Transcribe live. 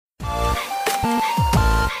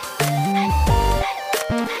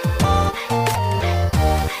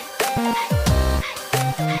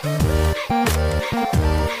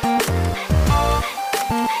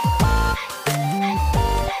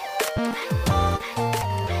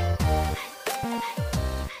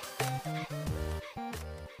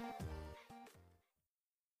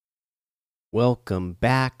Welcome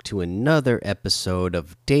back to another episode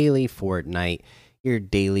of Daily Fortnite, your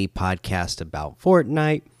daily podcast about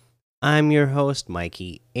Fortnite. I'm your host,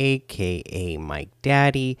 Mikey, aka Mike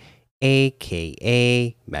Daddy,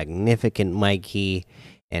 aka Magnificent Mikey,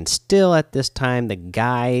 and still at this time, the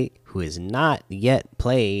guy who has not yet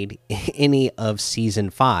played any of Season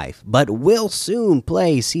 5, but will soon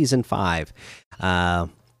play Season 5. Uh,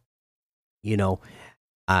 you know,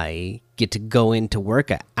 I get to go into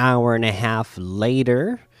work an hour and a half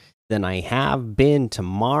later than I have been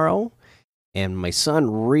tomorrow. And my son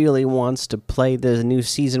really wants to play the new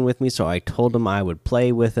season with me, so I told him I would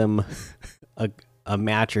play with him a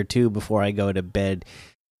match or two before I go to bed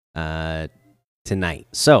tonight.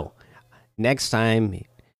 So, next time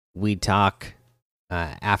we talk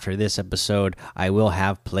after this episode, I will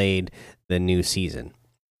have played the new season,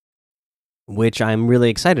 which I'm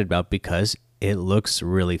really excited about because it looks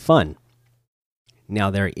really fun.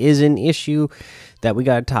 Now, there is an issue that we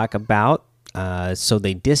got to talk about. So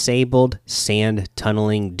they disabled sand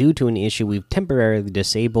tunneling due to an issue. We've temporarily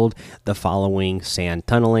disabled the following sand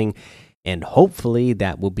tunneling, and hopefully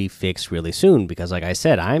that will be fixed really soon because, like I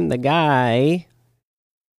said, I'm the guy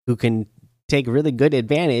who can take really good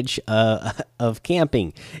advantage of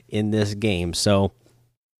camping in this game. So,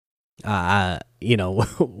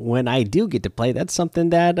 when I do get to play, that's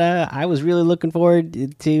something that I was really looking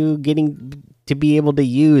forward to getting to be able to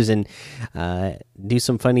use and do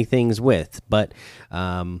some funny things with. But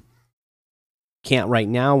can't right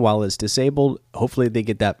now while it's disabled. Hopefully they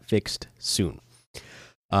get that fixed soon.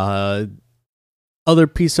 Other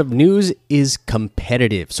piece of news is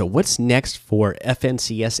competitive. So what's next for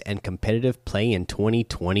FNCS and competitive play in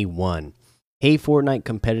 2021? Hey, Fortnite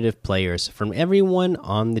competitive players, from everyone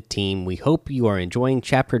on the team, we hope you are enjoying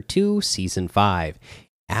Chapter 2, Season 5.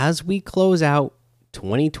 As we close out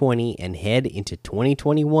 2020 and head into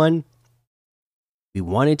 2021, we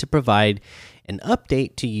wanted to provide an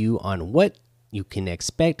update to you on what you can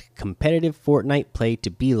expect competitive Fortnite play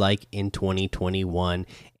to be like in 2021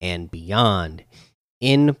 and beyond.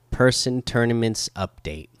 In-person tournaments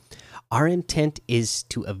update. Our intent is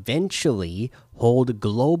to eventually hold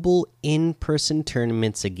global in-person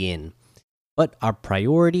tournaments again, but our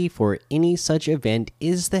priority for any such event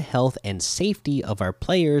is the health and safety of our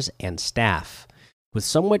players and staff. With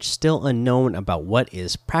so much still unknown about what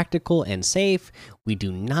is practical and safe, we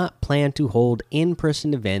do not plan to hold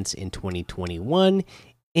in-person events in 2021,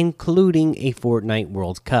 including a Fortnite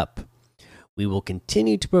World Cup. We will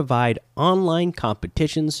continue to provide online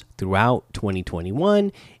competitions throughout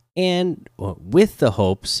 2021 and with the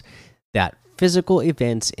hopes that physical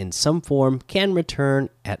events in some form can return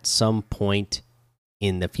at some point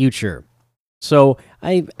in the future. So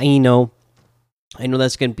I know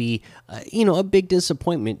that's going to be a big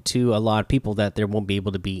disappointment to a lot of people that there won't be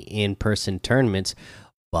able to be in-person tournaments,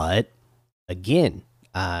 but again,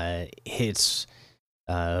 it's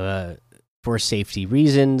for safety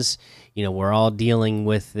reasons. We're all dealing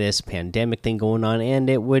with this pandemic thing going on, and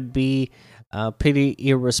it would be pretty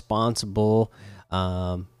irresponsible,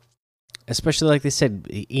 especially like they said,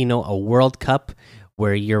 a World Cup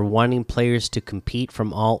where you're wanting players to compete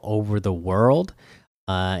from all over the world,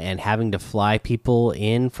 and having to fly people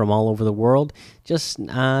in from all over the world. Just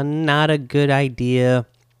not a good idea.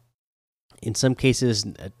 In some cases,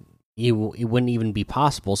 it wouldn't even be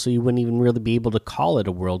possible, so you wouldn't even really be able to call it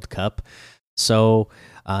a World Cup. So,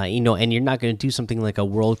 and you're not going to do something like a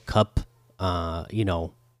World Cup,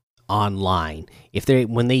 online.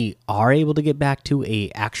 When they are able to get back to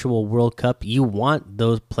a actual World Cup, you want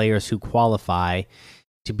those players who qualify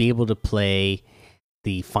to be able to play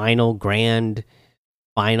the final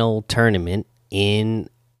tournament in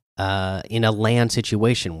a LAN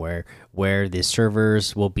situation where the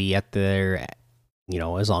servers will be at their,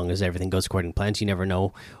 as long as everything goes according to plans. You never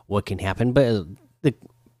know what can happen, but the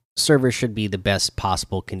server should be the best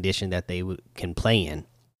possible condition that they can play in.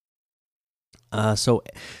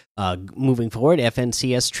 Moving forward,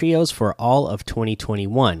 FNCS trios for all of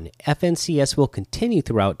 2021. FNCS will continue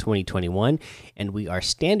throughout 2021, and we are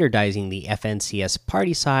standardizing the FNCS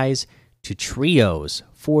party size to trios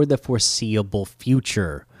for the foreseeable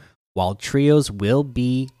future. While trios will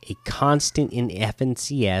be a constant in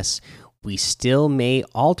FNCS, we still may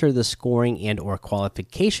alter the scoring and/or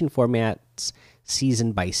qualification formats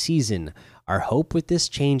season by season. Our hope with this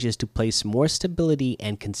change is to place more stability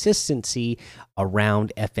and consistency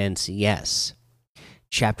around FNCS.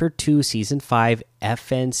 Chapter 2, Season 5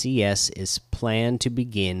 FNCS is planned to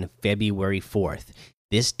begin February 4th.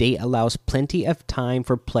 This date allows plenty of time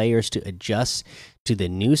for players to adjust to the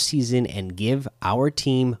new season and give our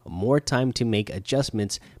team more time to make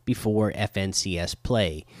adjustments before FNCS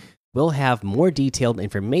play. we'll have more detailed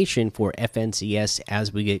information for FNCS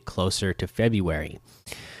as we get closer to February.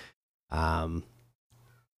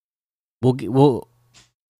 We'll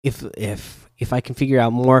if I can figure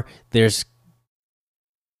out more, there's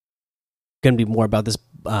going to be more about this.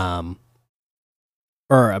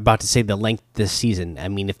 Or about to say the length this season. I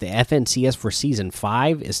mean, if the FNCS for season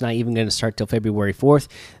 5 is not even going to start till February 4th,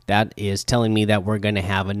 that is telling me that we're going to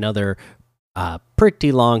have another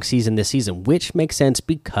pretty long season this season, which makes sense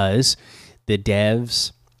because the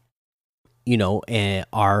devs,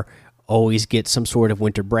 are always get some sort of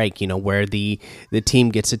winter break, where the team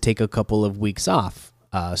gets to take a couple of weeks off.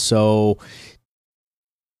 So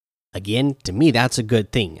again, to me, that's a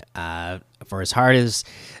good thing. For as hard as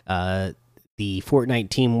the Fortnite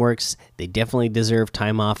team works, they definitely deserve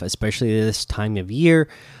time off, especially this time of year.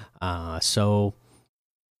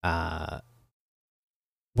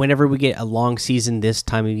 Whenever we get a long season this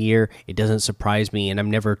time of year, it doesn't surprise me, and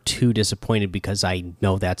I'm never too disappointed because I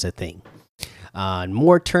know that's a thing.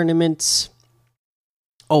 More tournaments.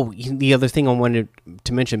 Oh, the other thing I wanted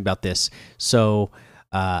to mention about this. So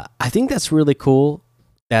I think that's really cool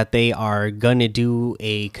that they are gonna do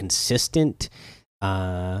a consistent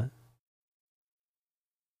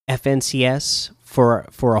FNCS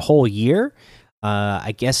for a whole year.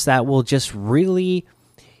 I guess that will just really,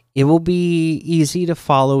 it will be easy to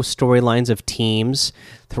follow storylines of teams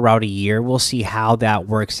throughout a year. We'll see how that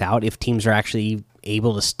works out, if teams are actually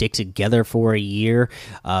able to stick together for a year.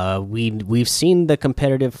 We've seen the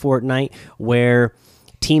competitive Fortnite where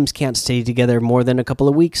teams can't stay together more than a couple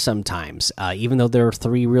of weeks sometimes, even though there are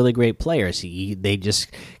 3 really great players. They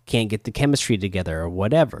just can't get the chemistry together or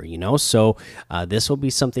whatever, So this will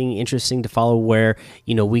be something interesting to follow where,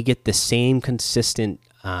 we get the same consistent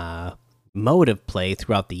mode of play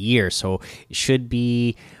throughout the year. So it should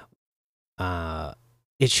be,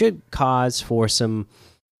 it should cause for some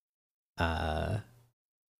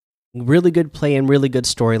really good play and really good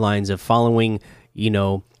storylines of following,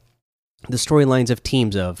 the storylines of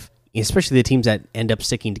teams, of especially the teams that end up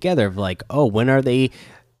sticking together, of like, oh, when are they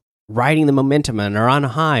riding the momentum and are on a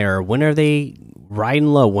high, or when are they riding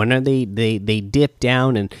low, when are they dip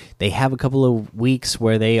down and they have a couple of weeks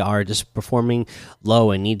where they are just performing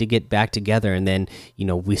low and need to get back together, and then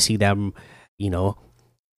we see them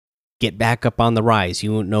get back up on the rise.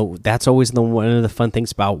 That's always one of the fun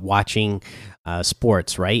things about watching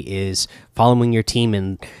sports, right? Is following your team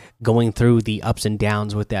and going through the ups and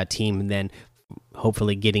downs with that team, and then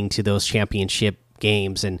hopefully getting to those championship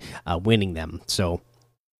games and winning them. So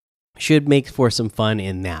should make for some fun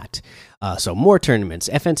in that. So more tournaments.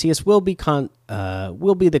 FNCS will be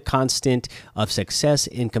the constant of success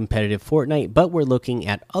in competitive Fortnite, but we're looking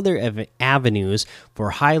at other avenues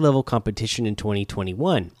for high level competition in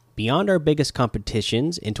 2021. Beyond our biggest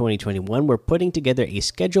competitions in 2021, we're putting together a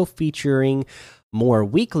schedule featuring more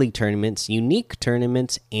weekly tournaments, unique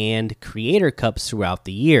tournaments, and creator cups throughout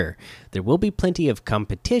the year. There will be plenty of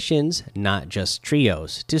competitions, not just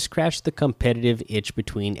trios, to scratch the competitive itch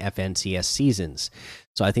between FNCS seasons.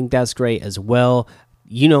 So I think that's great as well.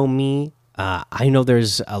 You know me, I know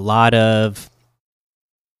there's a lot of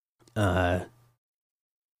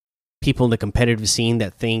people in the competitive scene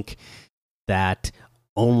that think that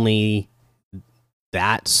only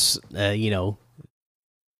that's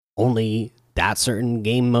only that certain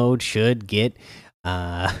game mode should get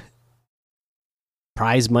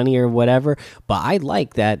prize money or whatever. But I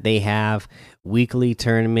like that they have weekly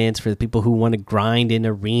tournaments for the people who want to grind in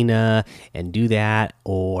arena and do that,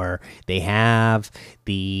 or they have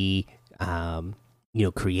the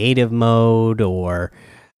creative mode, or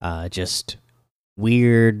just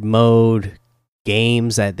weird mode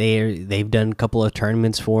games that they've done a couple of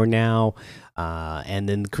tournaments for now. And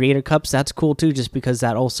then the creator cups, that's cool too, just because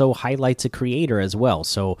that also highlights a creator as well.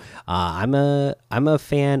 So I'm a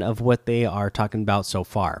fan of what they are talking about so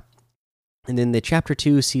far. And then the Chapter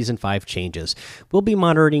 2 Season 5 changes. We'll be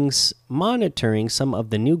monitoring some of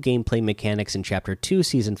the new gameplay mechanics in Chapter 2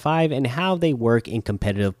 Season 5 and how they work in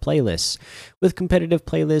competitive playlists. With competitive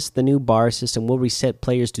playlists, the new bar system will reset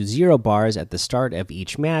players to 0 bars at the start of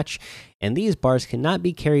each match, and these bars cannot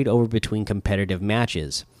be carried over between competitive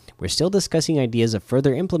matches. We're still discussing ideas of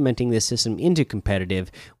further implementing this system into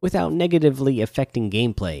competitive without negatively affecting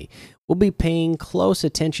gameplay. We'll be paying close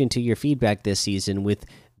attention to your feedback this season with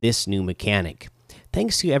this new mechanic.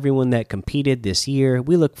 Thanks to everyone that competed this year.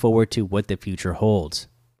 We look forward to what the future holds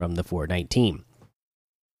from the Fortnite team.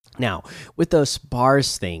 Now, with the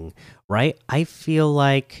bars thing, right? I feel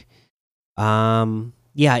like, in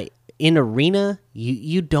arena,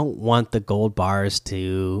 you don't want the gold bars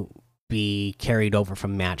to be carried over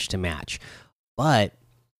from match to match, but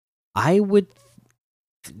I would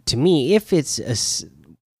to me, if it's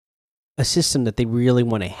a system that they really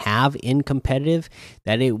want to have in competitive,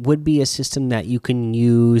 that it would be a system that you can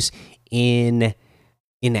use in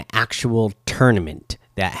an actual tournament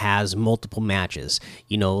that has multiple matches.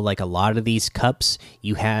 You know, like a lot of these cups,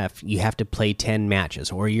 you have to play 10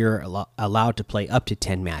 matches, or you're allowed to play up to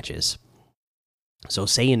 10 matches. So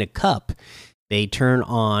say in a cup, they turn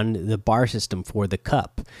on the bar system for the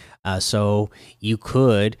cup, so you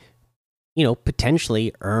could, you know,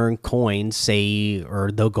 potentially earn coins, say,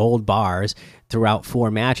 or the gold bars throughout 4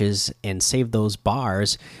 matches, and save those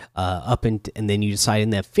bars and then you decide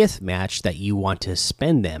in that 5th match that you want to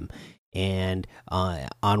spend them and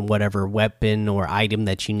on whatever weapon or item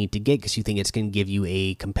that you need to get, because you think it's going to give you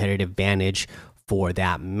a competitive advantage for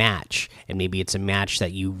that match. And maybe it's a match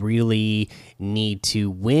that you really need to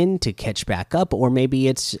win to catch back up, or maybe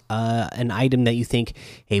it's an item that you think,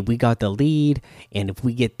 hey, we got the lead, and if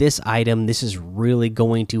we get this item, this is really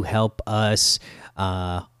going to help us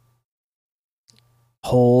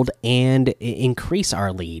hold and increase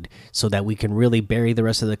our lead so that we can really bury the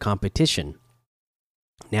rest of the competition.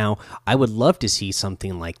 Now, I would love to see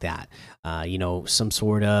something like that. You know, some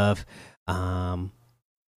sort of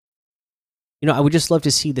you know, I would just love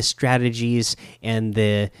to see the strategies and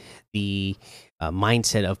the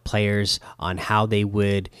mindset of players on how they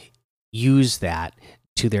would use that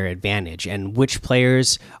to their advantage, and which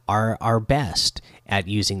players are best at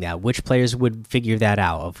using that. Which players would figure that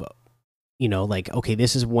out? Of, you know, like, okay,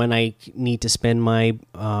 this is when I need to spend my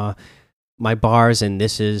my bars, and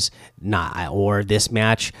this is not. Or this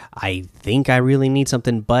match, I think I really need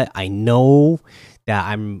something, but I know that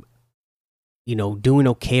I'm, you know, doing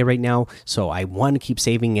okay right now, so I want to keep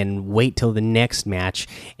saving and wait till the next match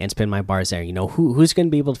and spend my bars there. You know, who's going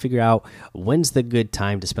to be able to figure out when's the good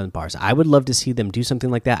time to spend bars? I would love to see them do something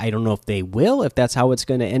like that. I don't know if they will, if that's how it's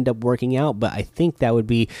going to end up working out, but I think that would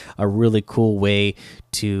be a really cool way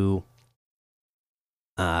to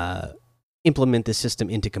implement the system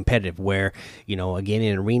into competitive, where, you know, again,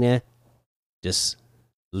 in arena, just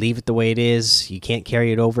leave it the way it is. You can't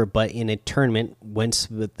carry it over, but in a tournament, once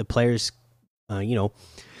the players you know,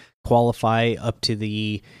 qualify up to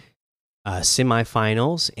the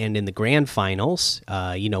semifinals and in the grand finals,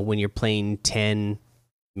 you know, when you're playing 10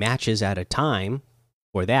 matches at a time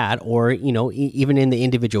for that, or, you know, even in the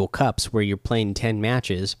individual cups where you're playing 10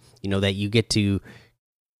 matches, you know, that you get to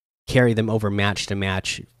carry them over match to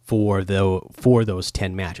match for those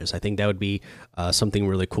 10 matches. I think that would be something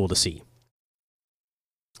really cool to see.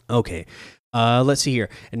 Okay, let's see here.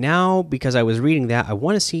 And now, because I was reading that, I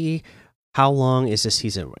want to see how long is this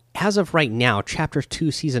season. As of right now, Chapter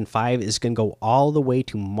 2, Season 5 is going to go all the way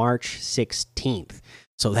to March 16th.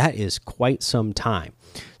 So that is quite some time.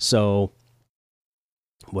 So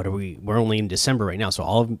what are we? We're only in December right now. So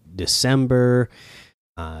all of December,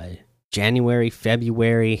 January,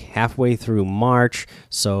 February, halfway through March.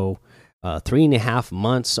 So 3.5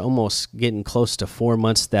 months, almost getting close to 4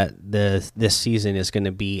 months that this season is going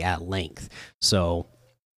to be at length. So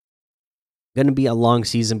going to be a long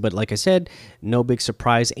season, but like I said, no big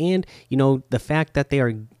surprise. And, you know, the fact that they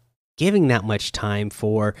are giving that much time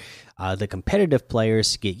for the competitive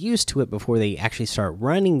players to get used to it before they actually start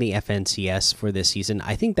running the FNCS for this season,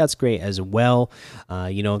 I think that's great as well.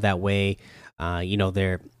 You know, that way, you know,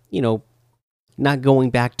 they're, you know, not going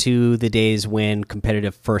back to the days when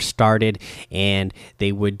competitive first started and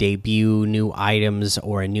they would debut new items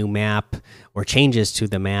or a new map or changes to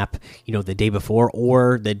the map, you know, the day before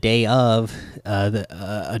or the day of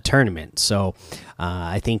a tournament. So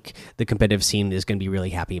I think the competitive scene is going to be really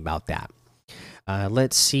happy about that.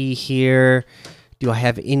 Let's see here. Do I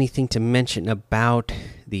have anything to mention about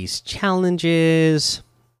these challenges?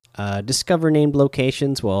 Discover named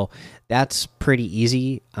locations. Well, that's pretty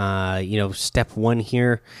easy. You know, step 1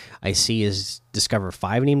 here I see is discover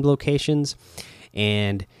 5 named locations,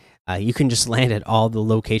 and you can just land at all the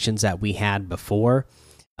locations that we had before,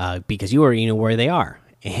 because you already know where they are,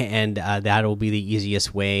 and that'll be the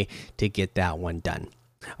easiest way to get that one done.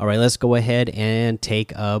 All right, let's go ahead and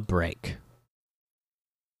take a break.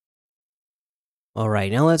 All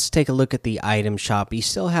right, now let's take a look at the item shop. You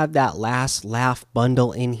still have that last laugh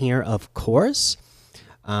bundle in here, of course.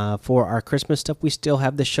 For our Christmas stuff, we still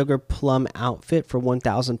have the Sugar Plum outfit for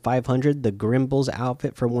 1,500, the Grimbles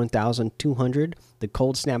outfit for 1,200, the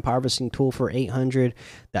Cold Snap Harvesting Tool for 800,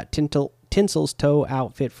 that Tinsel's Toe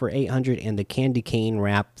outfit for 800, and the Candy Cane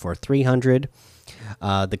Wrap for 300.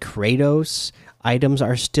 The Kratos items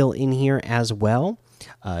are still in here as well.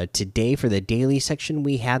 Today, for the daily section,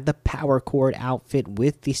 we had the Power Cord outfit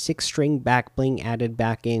with the 6-string back bling added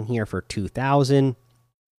back in here for 2,000.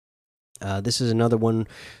 This is another one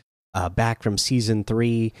back from season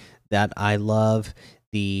 3 that I love.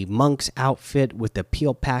 The monk's outfit with the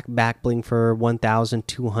peel pack back bling for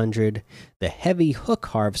 1,200. The heavy hook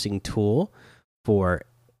harvesting tool for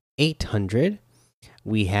 800.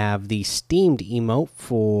 We have the steamed emote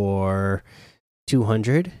for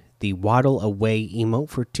 200. The waddle away emote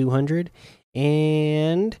for 200.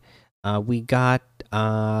 And we got,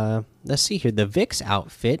 let's see here, the Vix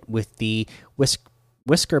outfit with the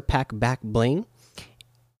whisker pack back bling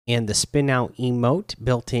and the spin out emote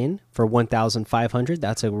built in for 1,500.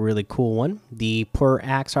 That's a really cool one. The purr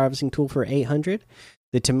axe harvesting tool for 800.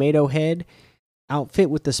 The tomato head outfit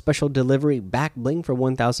with the special delivery back bling for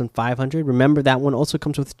 1,500. Remember, that one also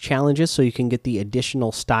comes with challenges, so you can get the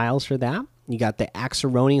additional styles for that. You got the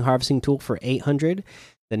Axeroni harvesting tool for 800.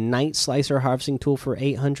 The night slicer harvesting tool for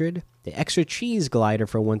 800. The extra cheese glider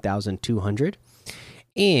for 1,200.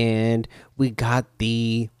 And we got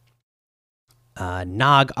the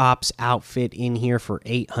Nog Ops outfit in here for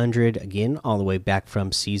 800. Again, all the way back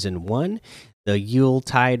from season 1. The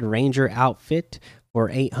Yuletide Ranger outfit for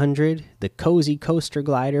 800. The Cozy Coaster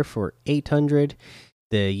glider for 800.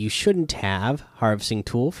 The You Shouldn't Have harvesting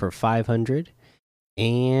tool for 500.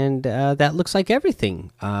 And that looks like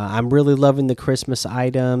everything. I'm really loving the Christmas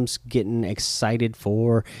items, getting excited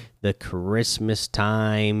for the Christmas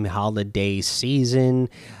time holiday season.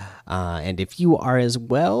 And if you are as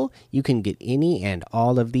well, you can get any and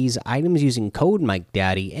all of these items using code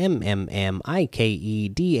MikeDaddy,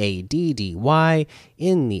 MMMIKEDADDY,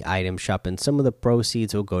 in the item shop. And some of the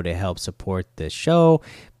proceeds will go to help support the show.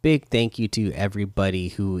 Big thank you to everybody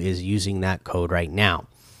who is using that code right now.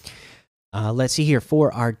 Let's see here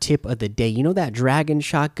for our tip of the day. You know that dragon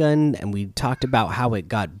shotgun, and we talked about how it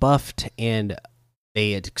got buffed and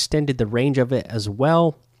they had extended the range of it as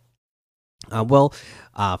well.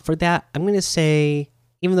 For that, I'm going to say,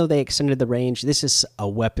 even though they extended the range, this is a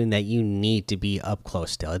weapon that you need to be up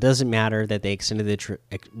close to. It doesn't matter that they extended the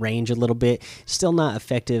range a little bit. Still not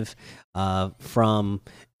effective from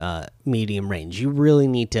medium range. You really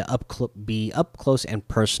need to be up close and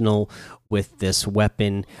personal with this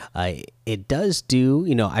weapon. It does do,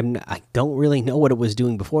 I don't really know what it was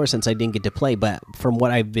doing before since I didn't get to play, but from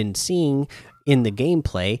what I've been seeing in the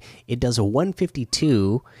gameplay, it does a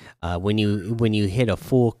 152 when you hit a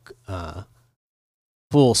full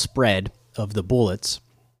spread of the bullets.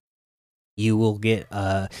 You will get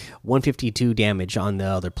 152 damage on the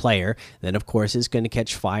other player. Then, of course, it's going to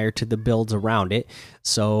catch fire to the builds around it.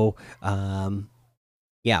 So,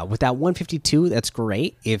 yeah, with that 152, that's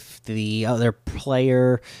great. If the other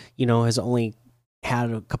player, has only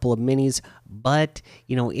had a couple of minis, but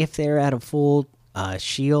if they're at a full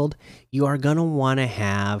shield, you are gonna want to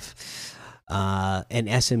have an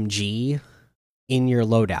SMG in your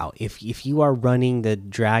loadout. If you are running the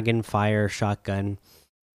Dragon Fire shotgun,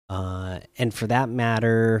 and for that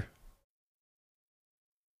matter,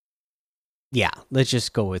 yeah, let's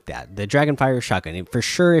just go with that. The Dragonfire shotgun. For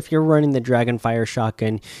sure, if you're running the Dragonfire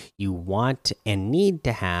shotgun, you want and need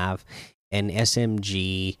to have an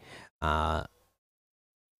SMG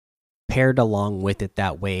paired along with it.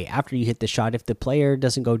 That way, after you hit the shot, if the player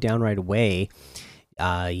doesn't go down right away,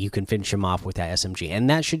 you can finish him off with that SMG. And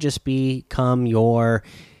that should just become your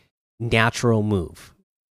natural move.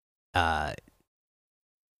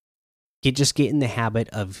 Get in the habit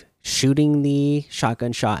of shooting the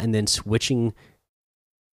shotgun shot and then switching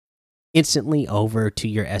instantly over to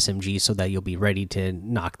your SMG so that you'll be ready to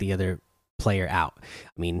knock the other player out.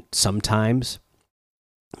 I mean, sometimes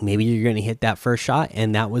maybe you're going to hit that first shot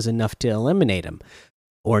and that was enough to eliminate him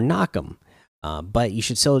or knock him. But you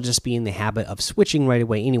should still just be in the habit of switching right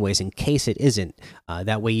away anyways, in case it isn't.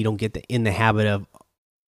 That way you don't get in the habit of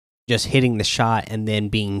just hitting the shot and then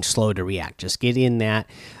being slow to react. Just get in that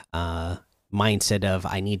mindset of,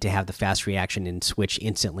 I need to have the fast reaction and switch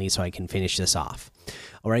instantly so I can finish this off.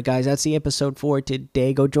 All right, guys, that's the episode for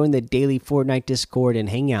today. Go join the daily Fortnite Discord and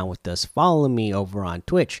hang out with us. Follow me over on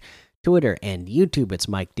Twitch, Twitter, and YouTube. It's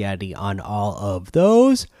Mike Daddy on all of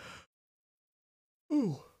those.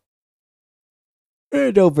 Ooh.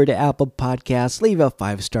 Head over to Apple Podcasts, leave a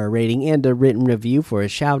 5-star rating and a written review for a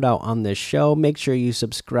shout out on the show. Make sure you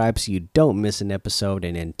subscribe so you don't miss an episode.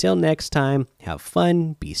 And until next time, have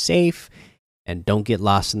fun, be safe, and don't get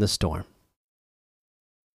lost in the storm.